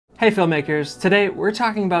Hey filmmakers, today we're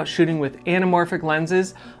talking about shooting with anamorphic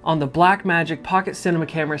lenses on the Blackmagic Pocket Cinema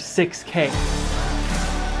Camera 6K.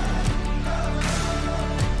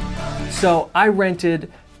 So I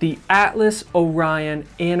rented the Atlas Orion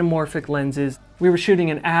Anamorphic Lenses. We were shooting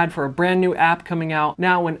an ad for a brand new app coming out.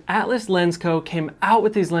 Now when Atlas Lens Co. came out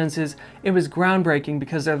with these lenses, it was groundbreaking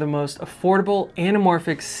because they're the most affordable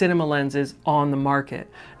anamorphic cinema lenses on the market.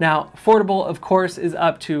 Now affordable of course is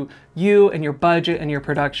up to you and your budget and your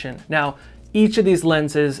production. Now each of these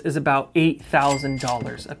lenses is about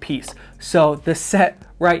 $8,000 a piece. So the set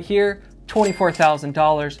right here,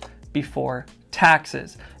 $24,000 before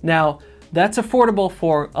taxes. Now that's affordable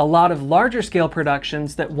for a lot of larger scale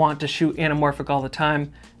productions that want to shoot anamorphic all the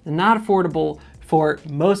time, and not affordable for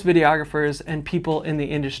most videographers and people in the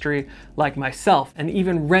industry like myself. And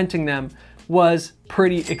even renting them was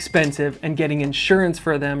pretty expensive, and getting insurance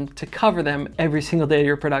for them to cover them every single day of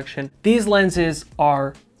your production. These lenses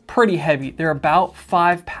are pretty heavy. They're about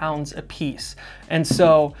 5 pounds a piece. And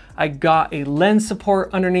so I got a lens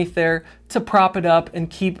support underneath there to prop it up and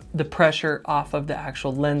keep the pressure off of the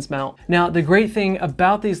actual lens mount. Now, the great thing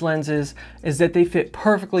about these lenses is that they fit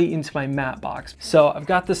perfectly into my matte box. So I've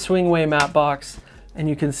got the swing-away matte box, and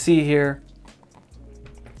you can see here,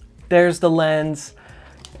 there's the lens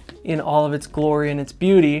in all of its glory and its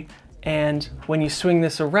beauty. And when you swing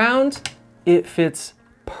this around, it fits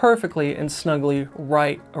perfectly and snugly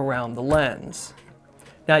right around the lens.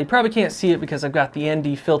 Now you probably can't see it because I've got the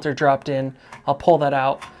ND filter dropped in. I'll pull that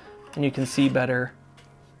out and you can see better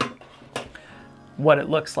what it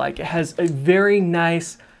looks like. It has a very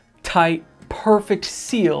nice, tight, perfect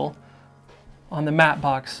seal on the matte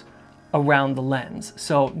box around the lens.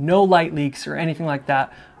 So no light leaks or anything like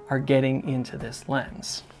that are getting into this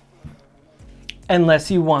lens, unless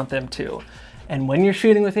you want them to. And when you're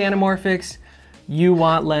shooting with anamorphics, you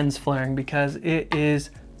want lens flaring because it is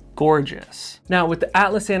gorgeous. Now with the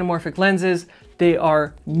Atlas anamorphic lenses, they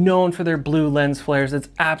are known for their blue lens flares. It's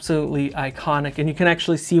absolutely iconic. And you can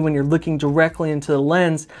actually see when you're looking directly into the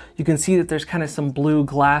lens, you can see that there's kind of some blue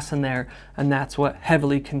glass in there, and that's what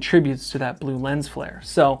heavily contributes to that blue lens flare.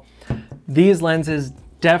 So these lenses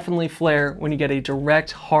definitely flare when you get a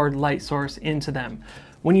direct hard light source into them.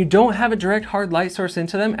 When you don't have a direct hard light source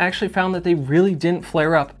into them, I actually found that they really didn't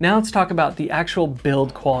flare up. Now let's talk about the actual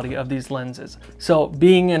build quality of these lenses. So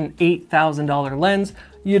being an $8,000 lens,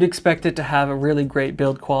 you'd expect it to have a really great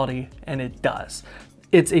build quality, and it does.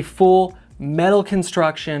 It's a full metal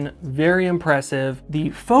construction, very impressive.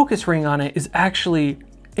 The focus ring on it is actually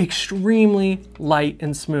extremely light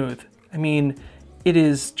and smooth. I mean, it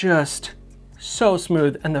is just so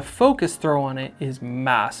smooth, and the focus throw on it is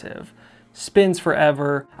massive. Spins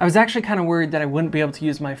forever. I was actually kind of worried that I wouldn't be able to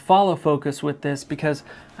use my follow focus with this because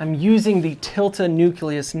I'm using the Tilta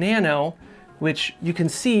Nucleus Nano, which you can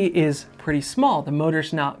see is pretty small. The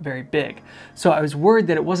motor's not very big. So I was worried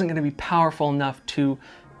that it wasn't going to be powerful enough to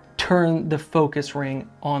turn the focus ring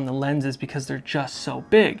on the lenses because they're just so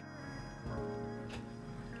big.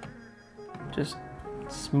 Just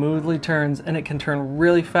smoothly turns, and it can turn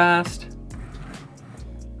really fast,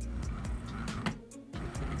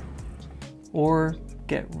 or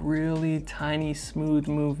get really tiny smooth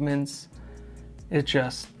movements.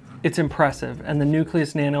 It's impressive. And the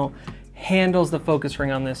Nucleus Nano handles the focus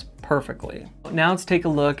ring on this perfectly. Now let's take a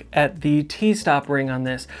look at the T-stop ring on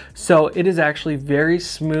this. So it is actually very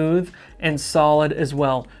smooth and solid as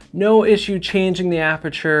well. No issue changing the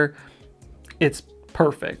aperture. It's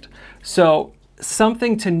perfect. So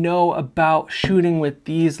something to know about shooting with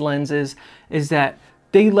these lenses is that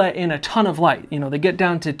they let in a ton of light. You know, they get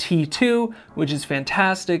down to T2, which is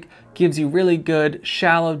fantastic, gives you really good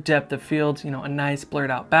shallow depth of field, you know, a nice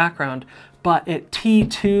blurred out background. But at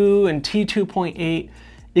T2 and T2.8,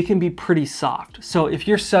 it can be pretty soft. So if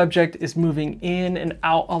your subject is moving in and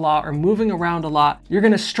out a lot or moving around a lot, you're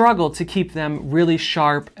gonna struggle to keep them really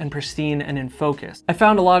sharp and pristine and in focus. I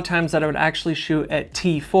found a lot of times that I would actually shoot at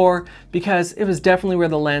T4 because it was definitely where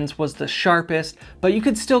the lens was the sharpest, but you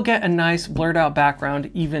could still get a nice blurred out background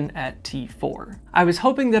even at T4. I was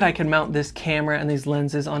hoping that I could mount this camera and these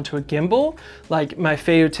lenses onto a gimbal, like my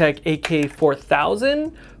Feiyutech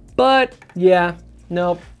AK4000, but yeah,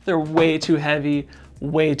 nope, they're way too heavy,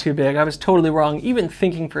 way too big. I was totally wrong, even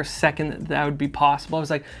thinking for a second that that would be possible. I was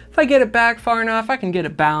like, if I get it back far enough, I can get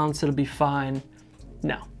it balanced, it'll be fine.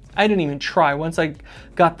 No, I didn't even try. Once I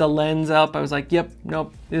got the lens up, I was like, yep,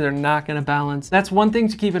 nope, these are not gonna balance. That's one thing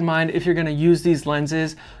to keep in mind if you're gonna use these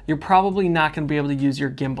lenses. You're probably not gonna be able to use your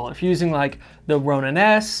gimbal. If you're using like the Ronin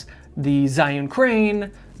S, the Zhiyun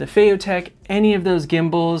Crane, the Phaotech, any of those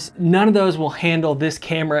gimbals, none of those will handle this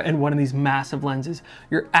camera and one of these massive lenses.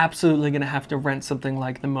 You're absolutely gonna have to rent something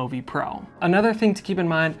like the Movi Pro. Another thing to keep in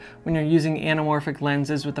mind when you're using anamorphic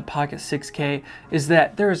lenses with the Pocket 6K is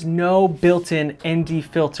that there is no built-in ND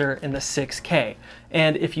filter in the 6K.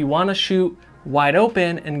 And if you wanna shoot wide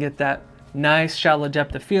open and get that nice shallow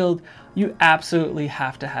depth of field, you absolutely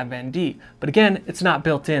have to have ND. But again, it's not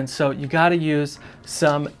built in, so you gotta use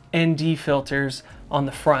some ND filters on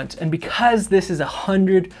the front. And because this is a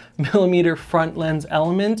 100mm front lens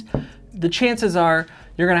element, the chances are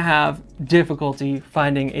you're gonna have difficulty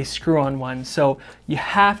finding a screw-on one. So you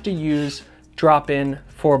have to use drop-in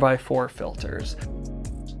 4x4 filters.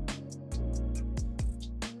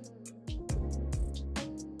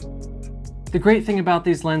 The great thing about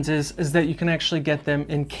these lenses is that you can actually get them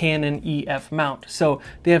in Canon EF mount. So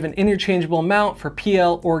they have an interchangeable mount for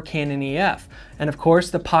PL or Canon EF. And of course,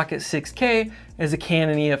 the Pocket 6K is a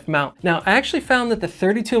Canon EF mount. Now, I actually found that the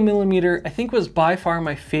 32mm, I think, was by far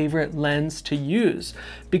my favorite lens to use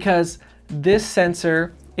because this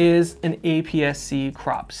sensor is an APS-C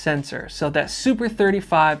crop sensor. So that Super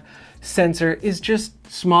 35 sensor is just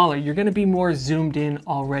smaller. You're gonna be more zoomed in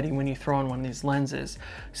already when you throw on one of these lenses.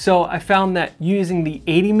 So I found that using the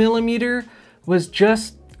 80mm was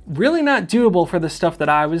just really not doable for the stuff that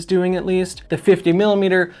I was doing, at least. The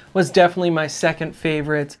 50mm was definitely my second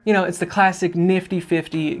favorite. You know, it's the classic nifty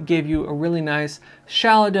 50. It gave you a really nice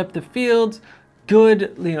shallow depth of field,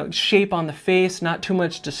 good, you know, shape on the face, not too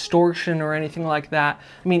much distortion or anything like that.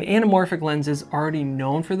 I mean, anamorphic lenses are already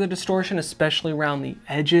known for the distortion, especially around the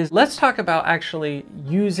edges. Let's talk about actually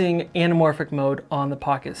using anamorphic mode on the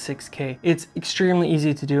Pocket 6K. It's extremely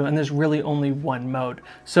easy to do, and there's really only one mode.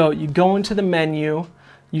 So you go into the menu,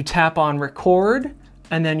 you tap on record,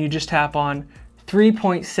 and then you just tap on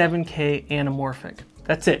 3.7K anamorphic.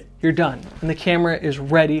 That's it, you're done. And the camera is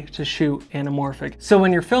ready to shoot anamorphic. So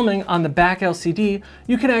when you're filming on the back LCD,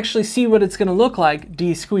 you can actually see what it's gonna look like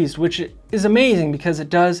de-squeezed, which is amazing because it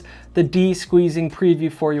does the de-squeezing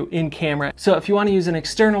preview for you in camera. So if you wanna use an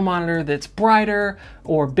external monitor that's brighter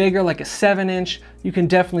or bigger, like a 7-inch, you can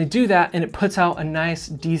definitely do that, and it puts out a nice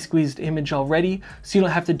de-squeezed image already, so you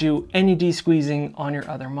don't have to do any de-squeezing on your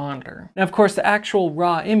other monitor. Now, of course, the actual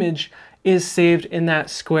raw image is saved in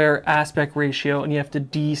that square aspect ratio, and you have to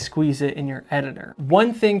de-squeeze it in your editor.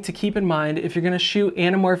 One thing to keep in mind if you're gonna shoot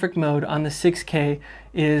anamorphic mode on the 6K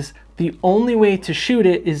is the only way to shoot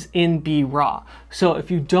it is in BRAW. So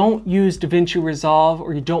if you don't use DaVinci Resolve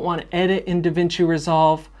or you don't want to edit in DaVinci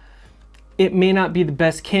Resolve, it may not be the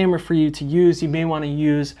best camera for you to use. You may want to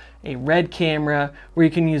use a RED camera where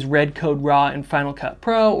you can use Red Code RAW in Final Cut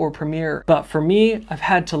Pro or Premiere. But for me, I've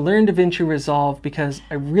had to learn DaVinci Resolve because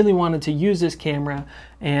I really wanted to use this camera,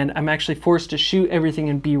 and I'm actually forced to shoot everything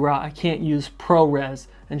in BRAW. I can't use ProRes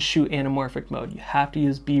and shoot anamorphic mode. You have to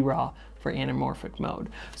use BRAW for anamorphic mode.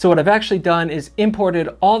 So what I've actually done is imported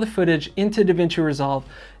all the footage into DaVinci Resolve,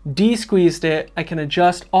 de-squeezed it, I can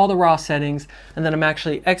adjust all the raw settings, and then I'm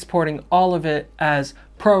actually exporting all of it as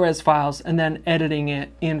ProRes files and then editing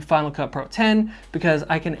it in Final Cut Pro 10 because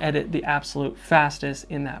I can edit the absolute fastest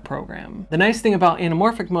in that program. The nice thing about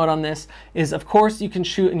anamorphic mode on this is, of course, you can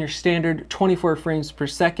shoot in your standard 24 frames per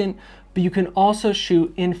second, but you can also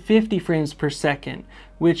shoot in 50 frames per second,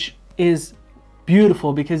 which is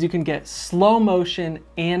beautiful because you can get slow motion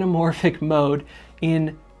anamorphic mode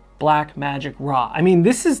in Blackmagic RAW. I mean,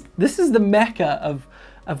 this is the mecca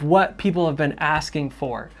of what people have been asking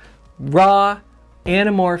for. Raw,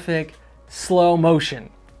 anamorphic, slow motion.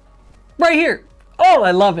 Right here. Oh,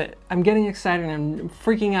 I love it. I'm getting excited and I'm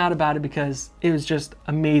freaking out about it because it was just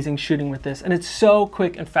amazing shooting with this. And it's so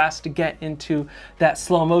quick and fast to get into that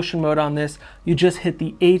slow motion mode on this. You just hit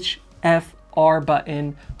the HFR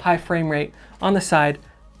button, high frame rate on the side,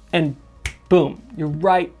 and boom, you're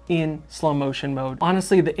right in slow motion mode.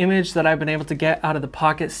 Honestly, the image that I've been able to get out of the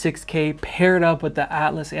Pocket 6K paired up with the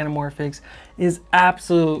Atlas Anamorphics is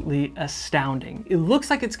absolutely astounding. It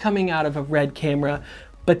looks like it's coming out of a RED camera,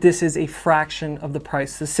 but this is a fraction of the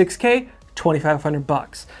price. The 6K,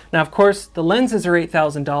 $2,500. Now, of course, the lenses are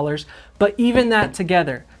 $8,000, but even that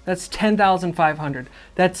together, that's $10,500.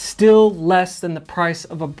 That's still less than the price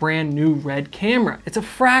of a brand new RED camera. It's a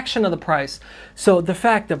fraction of the price. So the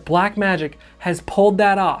fact that Blackmagic has pulled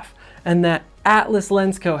that off and that Atlas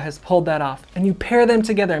Lens Co has pulled that off, and you pair them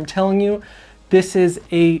together, I'm telling you, this is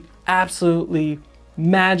a absolutely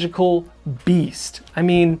magical beast. I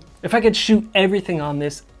mean, if I could shoot everything on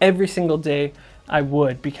this every single day, I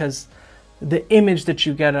would, because the image that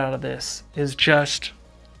you get out of this is just,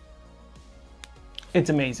 it's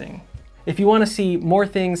amazing. If you want to see more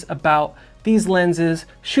things about these lenses,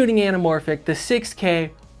 shooting anamorphic, the 6K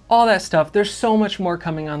all that stuff. There's so much more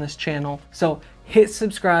coming on this channel. So hit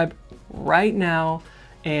subscribe right now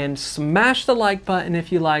and smash the like button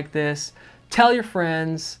if you like this. Tell your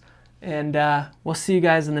friends, and we'll see you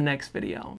guys in the next video.